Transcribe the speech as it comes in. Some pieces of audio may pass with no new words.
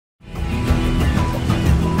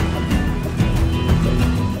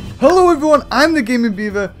Hello everyone, I'm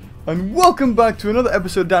TheGamingBeaver, and welcome back to another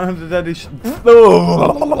episode of Dino Hunter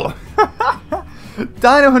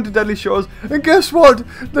Dino Hunter Deadly Shores. And guess what?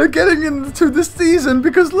 They're getting into the season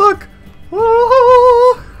because look!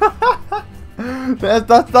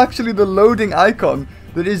 That's actually the loading icon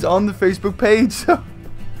that is on the Facebook page. So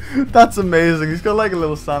that's amazing. He's got like a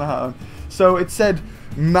little Santa hat on. So it said,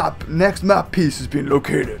 next map piece has been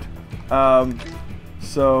located. I'm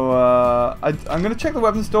gonna check the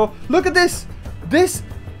weapons store. Look at this!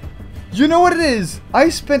 You know what it is? I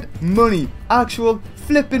spent money, actual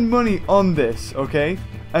flipping money on this, okay?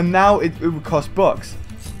 And now it would cost bucks.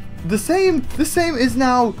 The same is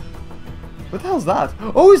now. What the hell's that?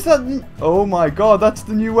 Oh, is that? Oh my god, that's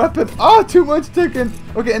the new weapon. Ah, too much ticking.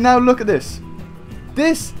 Okay, and now look at this.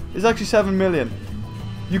 This is actually 7 million.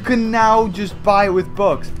 You can now just buy it with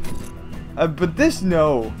bucks. But this,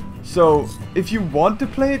 no. So, if you want to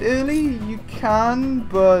play it early, you can,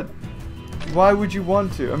 but why would you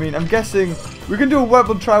want to? I mean, I'm guessing we can do a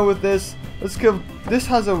weapon trial with this. Let's kill. This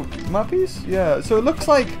has a map piece? Yeah, so it looks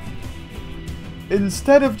like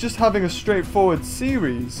instead of just having a straightforward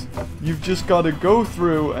series, you've just got to go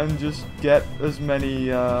through and just get as many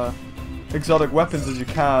exotic weapons as you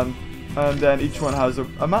can, and then each one has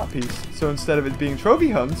a map piece. So instead of it being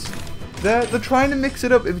trophy hunts, they're trying to mix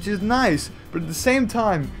it up, which is nice, but at the same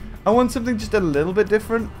time, I want something just a little bit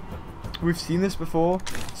different. We've seen this before.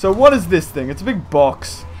 So what is this thing? It's a big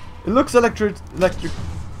box. It looks electric.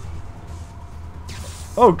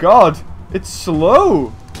 Oh god, it's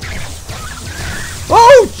slow.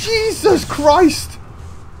 Oh Jesus Christ!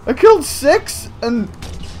 I killed 6 and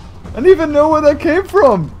I didn't even know where that came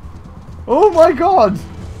from. Oh my god.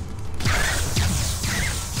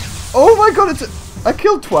 Oh my god, I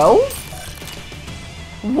killed 12?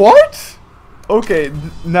 What? Okay,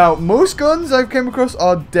 now most guns I've came across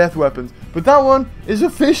are death weapons, but that one is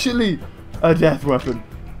officially a death weapon.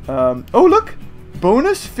 Oh look,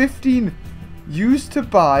 bonus 15 used to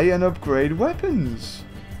buy and upgrade weapons.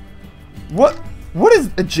 What is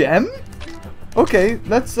a gem? Okay,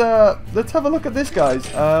 let's have a look at this, guys.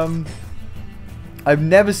 I've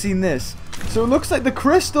never seen this. So it looks like the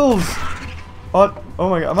crystals. Oh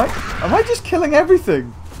my god, am I just killing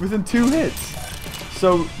everything within 2 hits?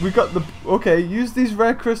 So we got the use these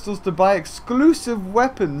rare crystals to buy exclusive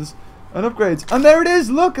weapons and upgrades. And there it is,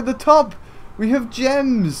 look at the top. We have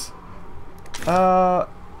gems. So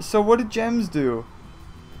what did gems do?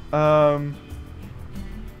 If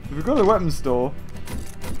we go to the weapons store.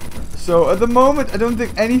 So at the moment I don't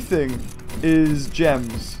think anything is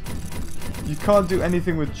gems. You can't do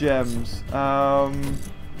anything with gems.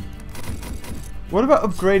 What about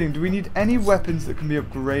upgrading? Do we need any weapons that can be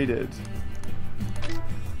upgraded?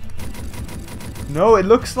 No, it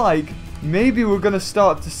looks like maybe we're going to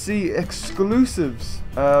start to see exclusives.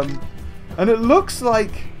 And it looks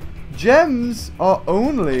like gems are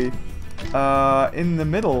only in the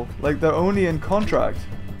middle. Like they're only in contract.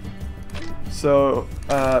 So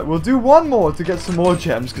we'll do one more to get some more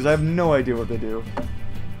gems because I have no idea what they do.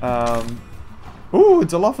 Ooh,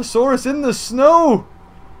 it's a Dilophosaurus in the snow.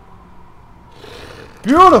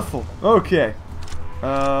 Beautiful. Okay.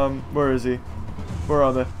 Where is he? Where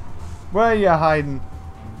are they? Where are you hiding?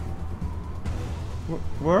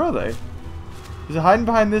 Where are they? Is it hiding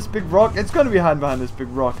behind this big rock? It's going to be hiding behind this big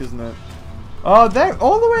rock, isn't it? Oh, they're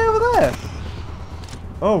all the way over there.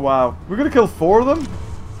 Oh, wow. We're going to kill 4 of them?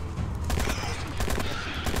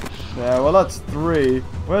 Yeah, well, that's 3.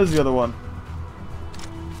 Where's the other one?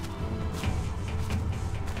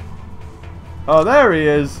 Oh, there he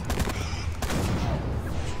is.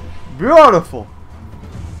 Beautiful.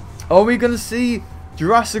 Are we going to see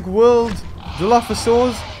Jurassic World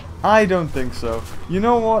Dilophosaurs? I don't think so. You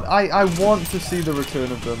know what? I want to see the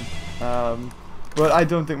return of them. But I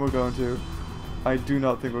don't think we're going to. I do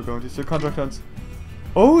not think we're going to. So contract hunts.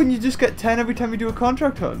 Oh, and you just get 10 every time you do a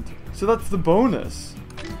contract hunt. So that's the bonus.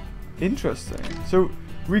 Interesting. So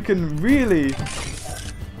we can really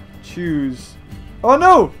choose. Oh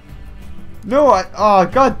no! No, oh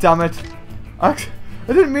god damn it.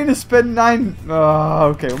 I didn't mean to spend 9. Oh,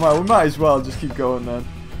 okay, we might as well just keep going then.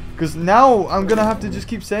 Because now I'm going to have to just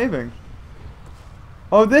keep saving.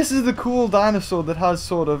 Oh, this is the cool dinosaur that has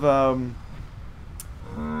sort of,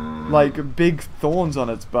 like big thorns on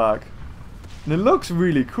its back. And it looks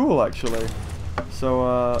really cool, actually.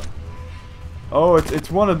 So, oh, it's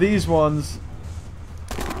one of these ones.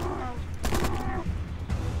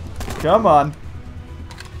 Come on.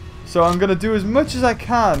 So I'm going to do as much as I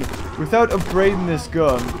can without upgrading this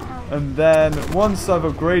gun, and then once I've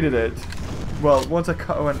upgraded it, well, once I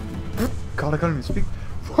God, I can't even speak.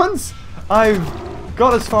 Once I've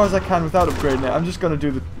got as far as I can without upgrading it. I'm just going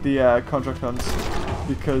to do the contract hunts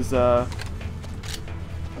because I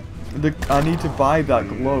need to buy that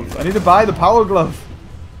glove. I need to buy the power glove.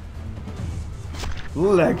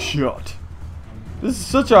 Leg shot. This is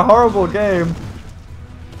such a horrible game.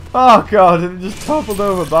 Oh god, it just toppled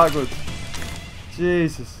over backwards.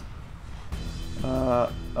 Jesus.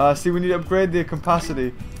 See, we need to upgrade the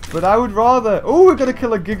capacity. But I would rather... Oh, we're going to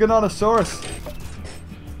kill a Giganotosaurus.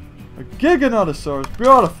 A Giganotosaurus.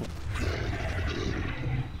 Beautiful.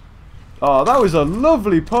 Oh, that was a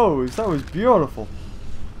lovely pose. That was beautiful.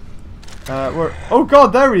 Oh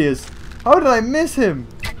god, there he is. How did I miss him?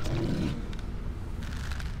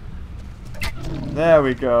 There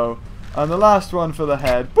we go. And the last one for the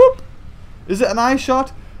head. Boop! Is it an eye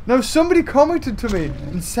shot? No, somebody commented to me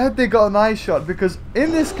and said they got an eye shot because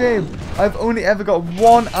in this game I've only ever got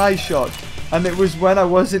one eye shot, and it was when I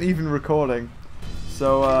wasn't even recording.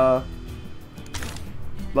 So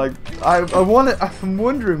like I'm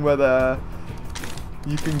wondering whether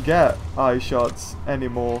you can get eye shots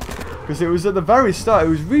anymore, because it was at the very start. It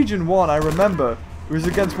was region 1, I remember. It was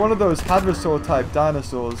against one of those hadrosaur type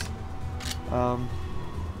dinosaurs.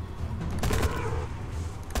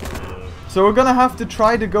 So we're gonna have to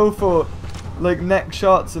try to go for like neck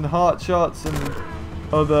shots and heart shots and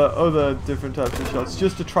other different types of shots,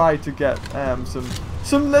 just to try to get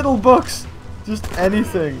some little bucks, just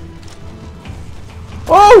anything.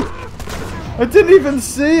 Oh! I didn't even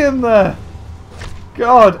see him there.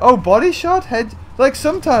 God. Oh, body shot, head. Like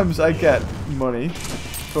sometimes I get money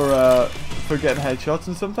for getting headshots,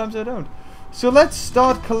 and sometimes I don't. So let's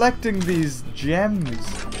start collecting these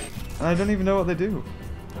gems, and I don't even know what they do.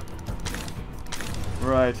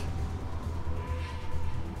 Right.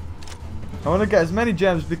 I want to get as many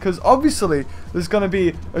gems because obviously there's going to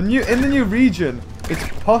be in the new region. It's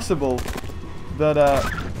possible that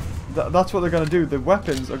that's what they're going to do. The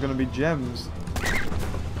weapons are going to be gems.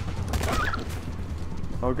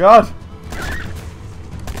 Oh god.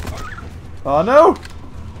 Oh no.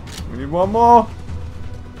 We need one more.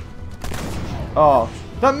 Oh,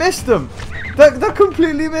 that missed him. That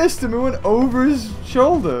completely missed him. It went over his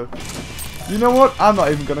shoulder. You know what? I'm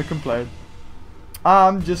not even gonna complain.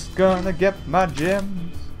 I'm just gonna get my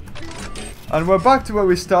gems. And we're back to where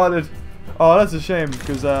we started. Oh, that's a shame,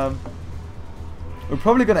 because we're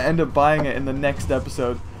probably gonna end up buying it in the next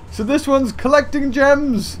episode. So this one's collecting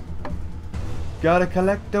gems. Gotta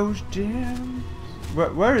collect those gems.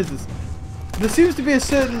 Where is this? There seems to be a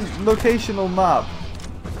certain locational map,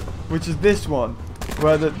 which is this one,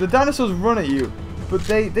 where the dinosaurs run at you, but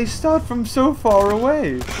they start from so far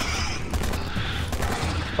away.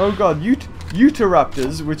 Oh god,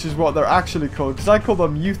 Utahraptors, which is what they're actually called, because I call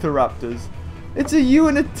them Eutharaptors. It's a U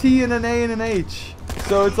and a T and an A and an H,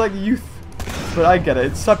 so it's like youth, but I get it,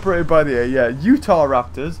 it's separated by the A, yeah.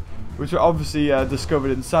 Utahraptors, which are obviously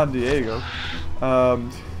discovered in San Diego.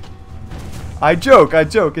 I joke,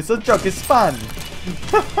 it's a joke, it's fun.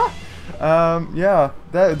 Yeah,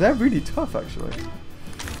 they're really tough actually.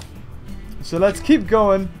 So let's keep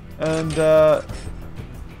going and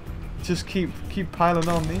just keep piling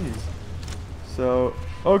on these. So,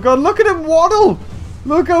 oh god, look at him waddle!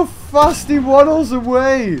 Look how fast he waddles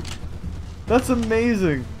away! That's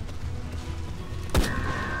amazing.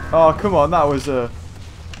 Oh, come on,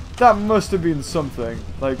 that must have been something.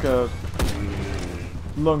 Like a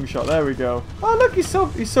lung shot, there we go. Oh look, he's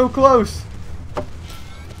so close!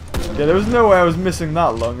 Yeah, there was no way I was missing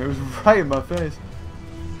that lung, it was right in my face.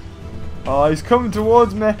 Oh, he's coming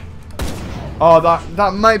towards me. Oh,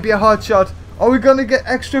 that might be a hard shot. Are we gonna get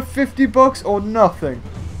extra 50 bucks or nothing?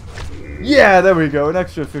 Yeah, there we go, an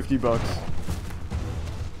extra 50 bucks.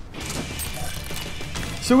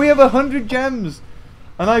 So we have 100 gems,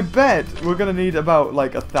 and I bet we're gonna need about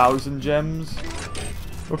like 1,000 gems.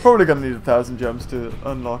 We're probably gonna need 1,000 gems to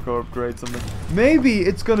unlock or upgrade something. Maybe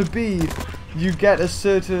it's gonna be you get a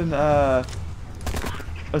certain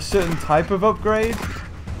type of upgrade.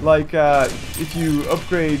 Like, if you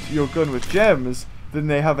upgrade your gun with gems, then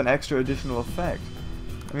they have an extra additional effect.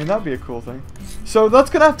 I mean, that'd be a cool thing. So that's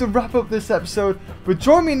going to have to wrap up this episode. But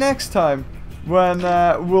join me next time when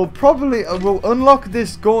we'll unlock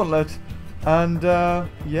this gauntlet. And,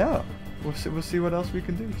 yeah, we'll see what else we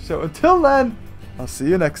can do. So until then, I'll see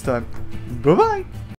you next time. Bye-bye.